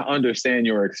 I may not understand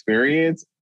your experience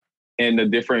and the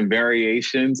different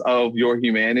variations of your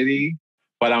humanity,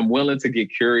 but I'm willing to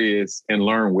get curious and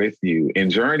learn with you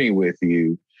and journey with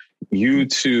you. You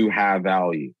too have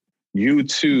value. You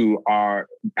too are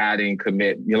adding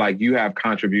you have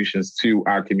contributions to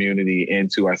our community and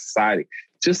to our society.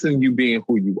 Just in you being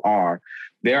who you are,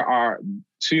 there are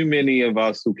too many of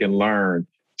us who can learn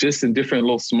just in different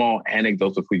little small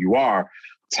anecdotes of who you are.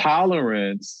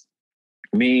 Tolerance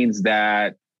means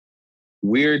that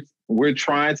we're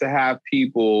trying to have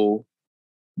people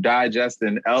digest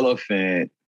an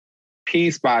elephant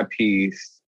piece by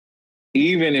piece,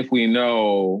 even if we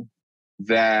know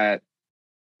that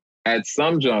at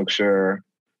some juncture,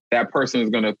 that person is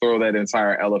going to throw that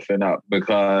entire elephant up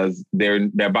because their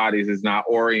bodies is not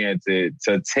oriented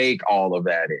to take all of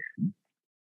that in.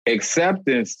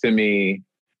 Acceptance to me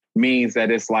means that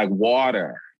it's like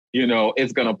water.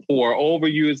 It's going to pour over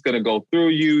you. It's going to go through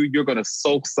you. You're going to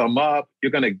soak some up.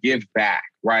 You're going to give back,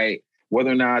 right?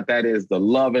 Whether or not that is the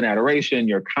love and adoration,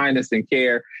 your kindness and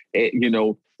care,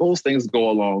 those things go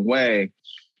a long way.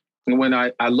 And when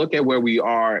I look at where we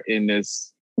are in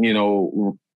this,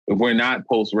 we're not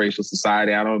post-racial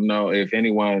society. I don't know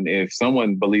if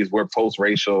someone believes we're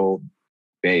post-racial,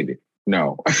 baby,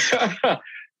 no.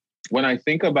 When I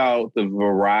think about the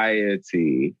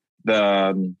variety,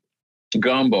 the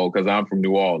gumbo, because I'm from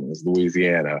New Orleans,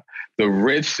 Louisiana, the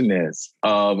richness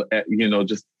of,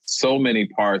 just so many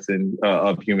parts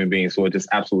of human beings who are just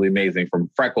absolutely amazing, from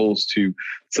freckles to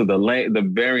the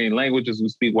varying languages we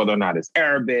speak, whether or not it's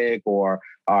Arabic or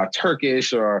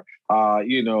Turkish or,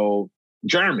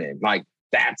 German. Like,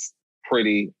 that's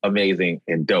pretty amazing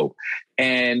and dope.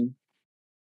 And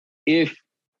if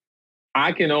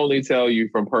I can only tell you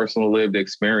from personal lived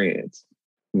experience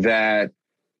that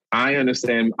I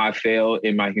understand I fail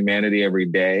in my humanity every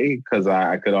day because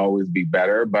I could always be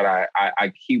better, but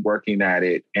I keep working at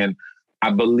it. And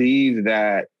I believe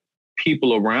that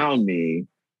people around me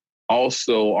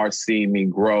also are seeing me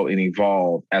grow and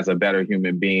evolve as a better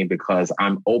human being because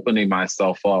I'm opening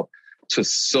myself up to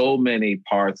so many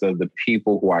parts of the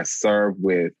people who I serve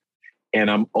with, and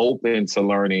I'm open to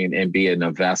learning and being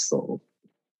a vessel.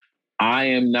 I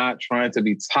am not trying to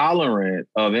be tolerant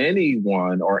of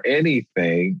anyone or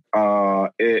anything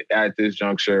at this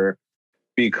juncture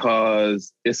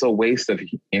because it's a waste of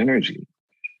energy.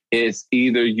 It's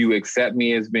either you accept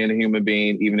me as being a human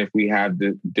being, even if we have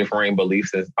the differing belief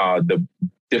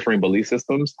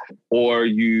systems, or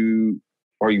you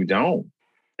don't.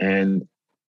 And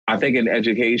I think in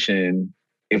education,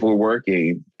 if we're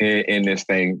working in this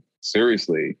thing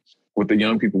seriously with the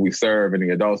young people we serve and the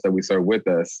adults that we serve with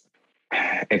us,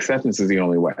 acceptance is the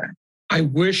only way. I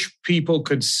wish people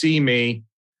could see me,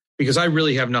 because I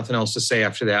really have nothing else to say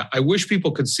after that. I wish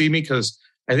people could see me because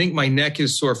I think my neck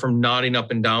is sore from nodding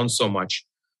up and down so much,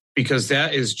 because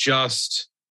that is just,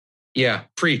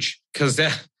 preach. Because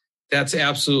that's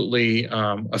absolutely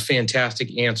a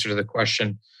fantastic answer to the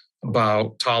question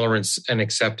about tolerance and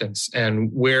acceptance and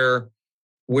where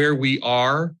we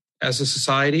are as a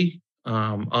society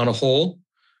on a whole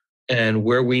and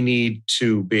where we need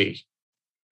to be.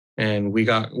 And we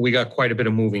got quite a bit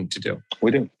of moving to do.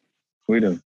 We do.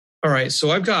 All right. So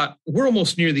we're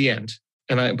almost near the end.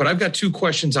 But I've got 2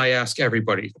 questions I ask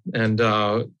everybody. And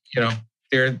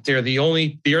they're the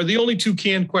only 2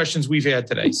 canned questions we've had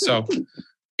today. So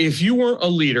if you weren't a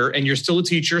leader, and you're still a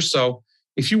teacher, so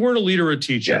if you weren't a leader or a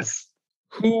teacher, yes,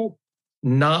 who,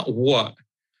 not what,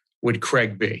 would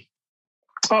Craig be?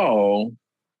 Oh,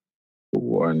 who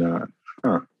or not?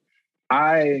 Huh.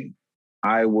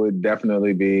 I would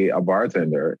definitely be a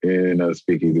bartender in a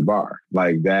speakeasy bar.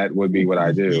 Like, that would be what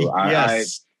I do.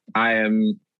 Yes. I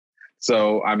am.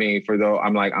 So, I mean,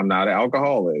 I'm not an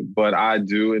alcoholic, but I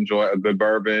do enjoy a good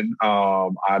bourbon.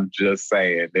 I'm just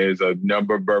saying, there's a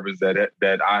number of bourbons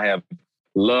that I have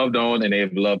loved on, and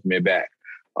they've loved me back.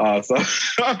 So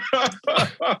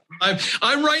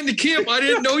I'm right in the camp. I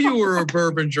didn't know you were a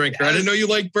bourbon drinker. I didn't know you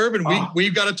liked bourbon.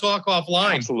 We've got to talk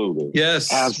offline. Absolutely.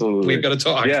 Yes. Absolutely. We've got to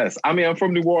talk. Yes. I mean, I'm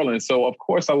from New Orleans, so of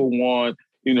course I would want,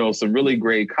 some really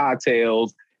great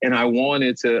cocktails. And I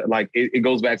wanted to, it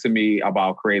goes back to me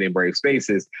about creating brave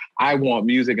spaces. I want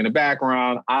music in the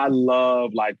background. I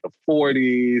love the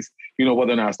 40s,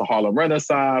 whether or not it's the Harlem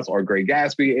Renaissance or Great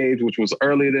Gatsby age, which was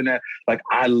earlier than that.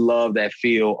 I love that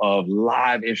feel of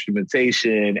live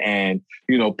instrumentation and,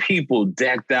 people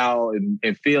decked out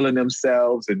and feeling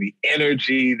themselves and the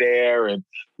energy there and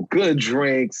good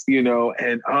drinks,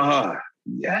 and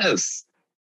yes,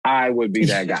 I would be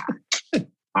that guy.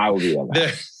 I would be that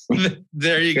guy.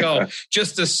 There you go.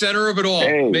 Just the center of it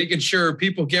all, making sure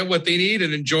people get what they need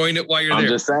and enjoying it while you're there.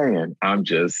 I'm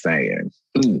just saying.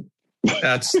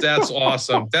 That's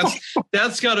awesome.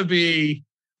 That's got to be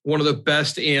one of the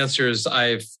best answers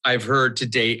I've heard to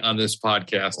date on this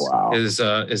podcast. Wow. Is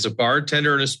a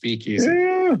bartender and a speakeasy.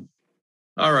 Yeah.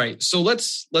 All right. So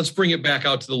let's bring it back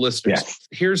out to the listeners. Yes.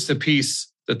 Here's the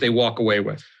piece that they walk away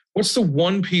with. What's the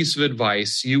one piece of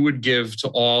advice you would give to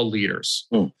all leaders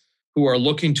who are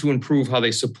looking to improve how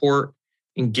they support,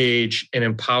 engage, and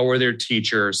empower their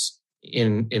teachers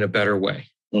in a better way?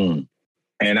 And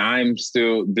I'm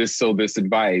still, this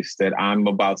advice that I'm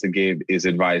about to give is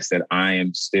advice that I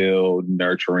am still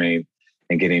nurturing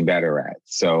and getting better at.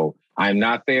 So I'm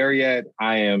not there yet.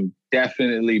 I am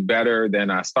definitely better than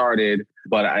I started,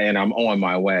 and I'm on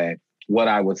my way. What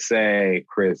I would say,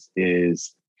 Chris,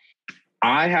 is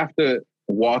I have to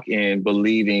walk in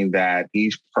believing that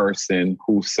each person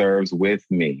who serves with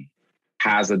me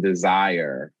has a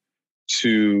desire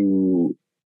to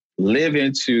live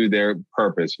into their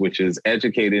purpose, which is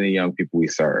educating the young people we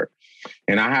serve.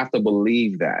 And I have to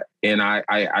believe that. And I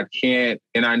can't,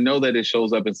 and I know that it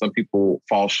shows up and some people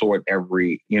fall short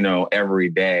every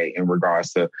day in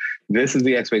regards to this is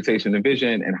the expectation and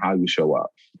vision and how you show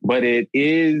up. But it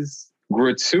is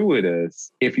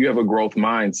gratuitous if you have a growth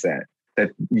mindset,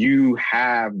 that you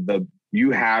have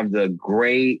the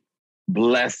great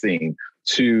blessing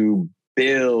to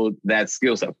build that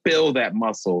skill set, build that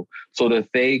muscle so that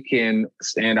they can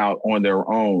stand out on their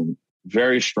own,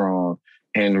 very strong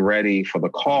and ready for the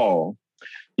call.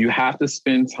 You have to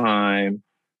spend time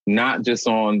not just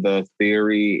on the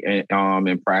theory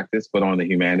and practice, but on the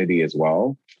humanity as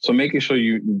well. So making sure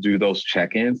you do those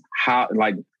check-ins, not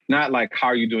how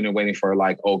are you doing and waiting for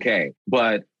okay,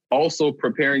 but also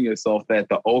preparing yourself that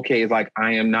the okay is I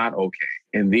am not okay.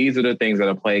 And these are the things that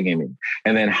are plaguing me.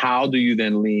 And then how do you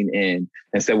then lean in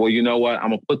and say, well, you know what?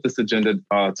 I'm going to put this agenda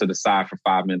to the side for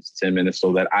 5 minutes, 10 minutes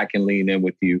so that I can lean in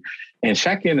with you and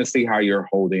check in and see how you're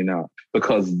holding up.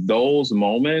 Because those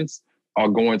moments are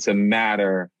going to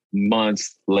matter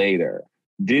months later.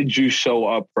 Did you show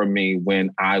up for me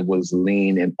when I was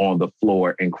lean and on the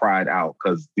floor and cried out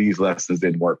because these lessons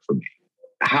didn't work for me?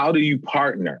 How do you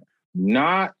partner?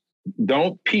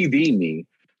 Don't PD me.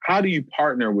 How do you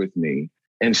partner with me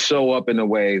and show up in a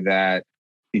way that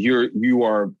you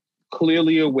are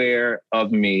clearly aware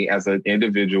of me as an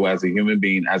individual, as a human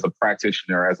being, as a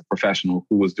practitioner, as a professional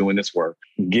who was doing this work?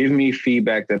 Give me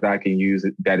feedback that I can use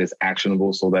that is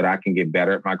actionable so that I can get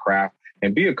better at my craft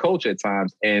and be a coach at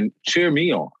times and cheer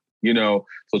me on,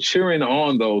 So cheering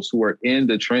on those who are in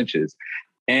the trenches.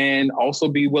 and also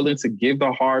be willing to give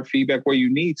the hard feedback where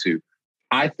you need to.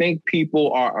 I think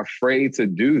people are afraid to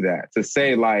do that, to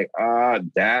say like,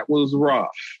 that was rough.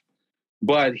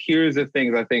 But here's the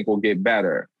things I think will get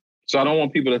better. So I don't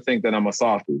want people to think that I'm a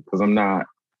softie, because I'm not.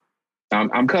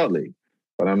 I'm cuddly,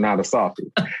 but I'm not a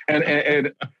softie.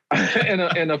 And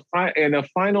a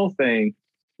final thing,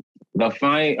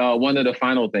 one of the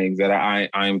final things that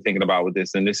I'm thinking about with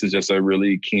this, and this is just a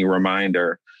really key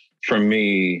reminder for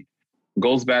me,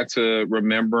 goes back to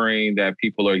remembering that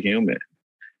people are human.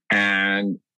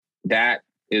 And that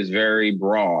is very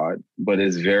broad, but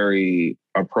is very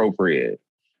appropriate.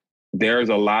 There's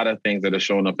a lot of things that are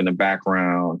showing up in the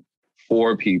background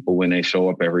for people when they show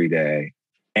up every day.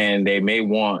 And they may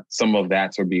want some of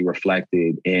that to be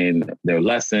reflected in their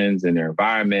lessons, in their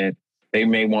environment. They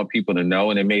may want people to know,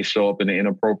 and it may show up in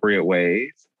inappropriate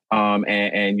ways.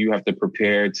 And you have to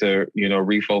prepare to,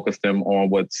 refocus them on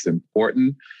what's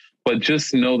important. But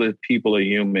just know that people are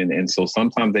human. And so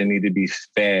sometimes they need to be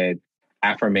fed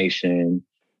affirmation.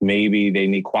 Maybe they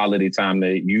need quality time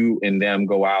that you and them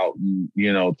go out,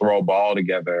 throw a ball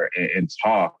together and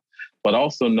talk. But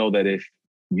also know that if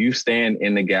you stand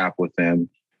in the gap with them,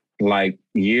 like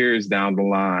years down the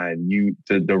line,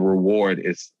 the reward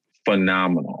is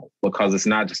phenomenal, because it's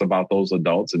not just about those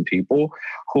adults and people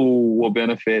who will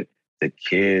benefit. The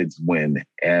kids win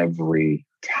every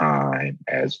time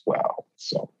as well.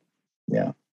 So,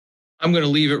 yeah. I'm going to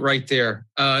leave it right there.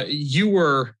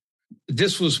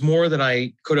 This was more than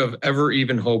I could have ever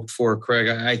even hoped for, Craig.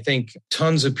 I think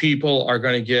tons of people are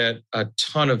going to get a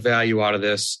ton of value out of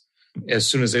this as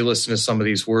soon as they listen to some of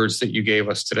these words that you gave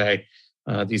us today,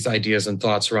 these ideas and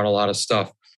thoughts around a lot of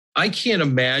stuff. I can't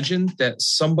imagine that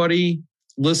somebody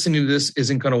listening to this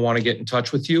isn't going to want to get in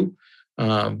touch with you.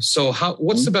 So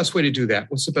what's the best way to do that?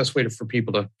 What's the best way for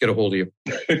people to get a hold of you?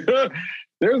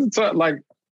 There's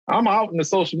I'm out in the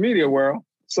social media world.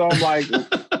 So I'm like,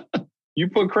 you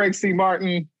put Craig C.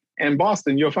 Martin in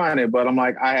Boston, you'll find it. But I'm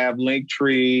like, I have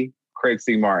Linktree, Craig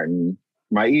C. Martin.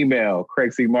 My email,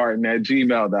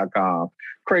 CraigCMartin@gmail.com.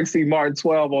 Craig C. Martin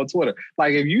 12 on Twitter.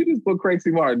 Like, if you just put Craig C.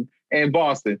 Martin in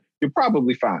Boston, you'll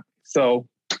probably find it. So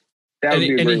that would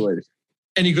be a great way to.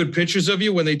 Any good pictures of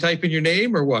you when they type in your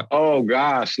name or what? Oh,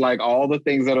 gosh. Like all the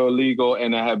things that are illegal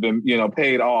and that have been,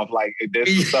 paid off. Like this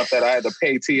is stuff that I had to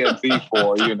pay TMZ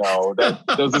for,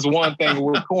 There's this one thing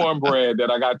with cornbread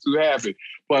that I got too happy.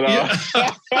 But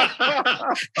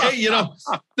hey,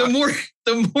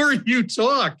 the more you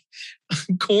talk,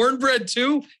 cornbread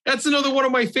too, that's another one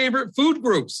of my favorite food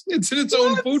groups. It's in its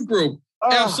own food group.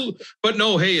 Absolutely. But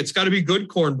no, hey, it's got to be good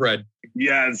cornbread.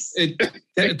 Yes.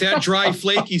 That dry,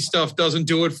 flaky stuff doesn't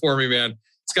do it for me, man.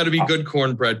 It's got to be good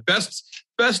cornbread. Best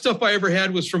stuff I ever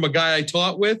had was from a guy I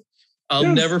taught with. I'll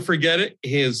never forget it.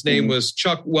 His name was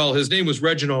Chuck. Well, his name was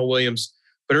Reginald Williams,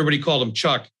 but everybody called him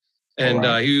Chuck. And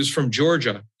he was from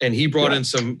Georgia. And he brought in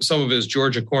some of his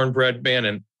Georgia cornbread, man.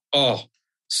 And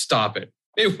stop it.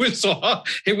 It was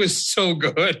so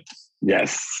good.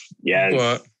 Yes.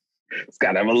 But, it's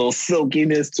got to have a little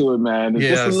silkiness to it, man. There's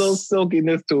just a little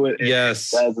silkiness to it.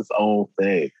 Yes. It has its own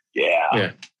thing.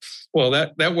 Yeah. Well,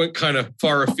 that went kind of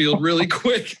far afield really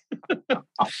quick. But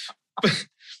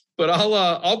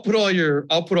I'll put all your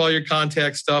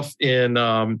contact stuff in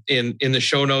the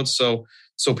show notes so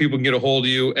people can get a hold of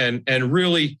you. And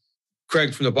really,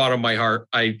 Craig, from the bottom of my heart,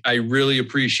 I really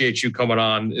appreciate you coming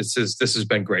on. This has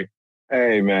been great.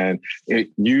 Hey, man,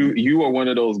 you are one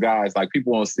of those guys, like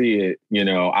people won't see it,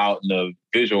 out in the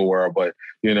visual world, but,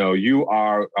 you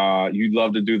are, you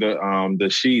love to do the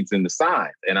sheets and the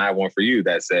signs. And I have one for you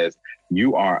that says,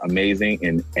 you are amazing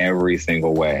in every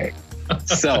single way.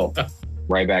 So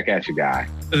right back at you, guy.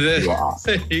 You are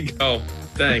awesome. There you go.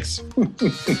 Thanks.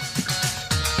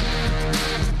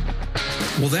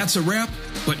 Well, that's a wrap,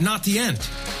 but not the end.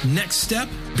 Next step,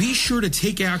 be sure to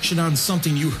take action on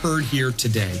something you heard here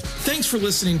today. Thanks for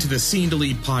listening to the Seen to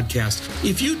Lead podcast.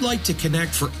 If you'd like to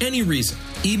connect for any reason,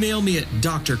 email me at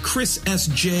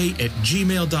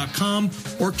drchrissj@gmail.com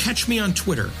or catch me on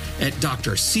Twitter at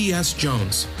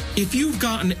drcsjones. If you've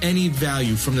gotten any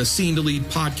value from the Seen to Lead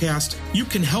podcast, you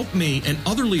can help me and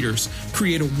other leaders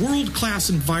create a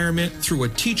world-class environment through a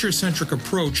teacher-centric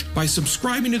approach by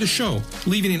subscribing to the show,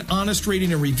 leaving an honest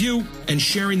rating and review, and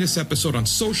sharing this episode on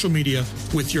social media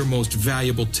with your most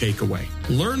valuable takeaway.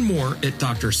 Learn more at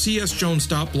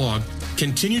drcsjones.blog.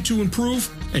 Continue to improve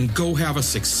and go have a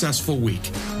successful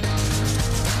week.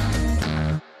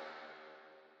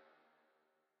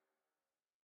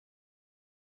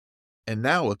 And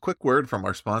now a quick word from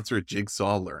our sponsor,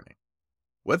 Jigsaw Learning.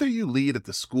 Whether you lead at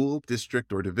the school,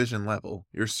 district, or division level,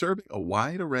 you're serving a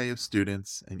wide array of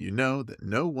students, and you know that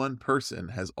no one person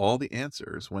has all the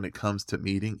answers when it comes to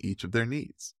meeting each of their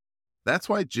needs. That's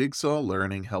why Jigsaw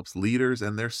Learning helps leaders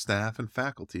and their staff and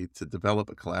faculty to develop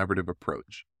a collaborative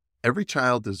approach. Every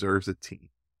child deserves a team,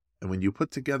 and when you put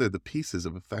together the pieces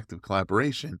of effective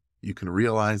collaboration, you can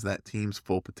realize that team's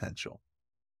full potential.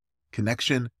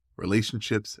 Connection,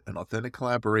 relationships, and authentic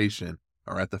collaboration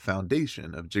are at the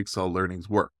foundation of Jigsaw Learning's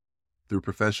work. Through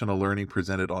professional learning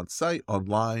presented on-site,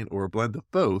 online, or a blend of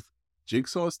both,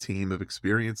 Jigsaw's team of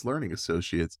experienced learning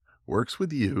associates works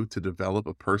with you to develop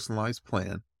a personalized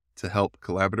plan to help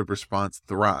collaborative response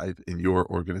thrive in your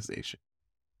organization.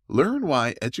 Learn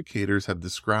why educators have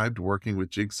described working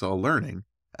with Jigsaw Learning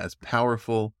as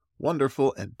powerful,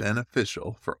 wonderful, and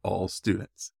beneficial for all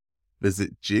students.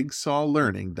 Visit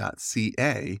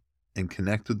jigsawlearning.ca and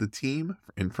connect with the team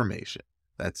for information.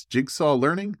 That's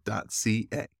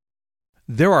jigsawlearning.ca.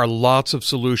 There are lots of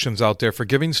solutions out there for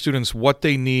giving students what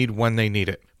they need when they need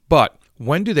it. But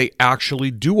when do they actually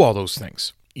do all those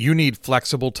things? You need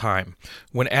flexible time.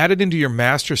 When added into your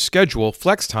master schedule,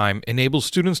 FlexTime enables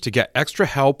students to get extra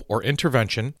help or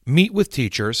intervention, meet with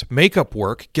teachers, make up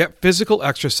work, get physical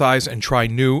exercise, and try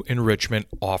new enrichment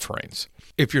offerings.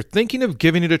 If you're thinking of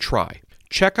giving it a try,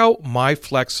 check out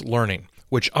MyFlexLearning,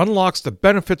 which unlocks the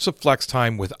benefits of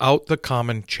FlexTime without the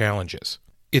common challenges.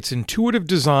 Its intuitive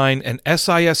design and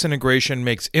SIS integration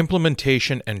makes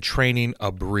implementation and training a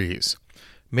breeze.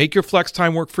 Make your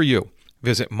FlexTime work for you.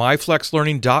 Visit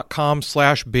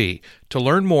myflexlearning.com/B to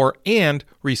learn more and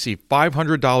receive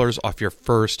 $500 off your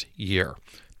first year.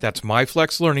 That's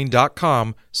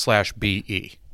myflexlearning.com/BE.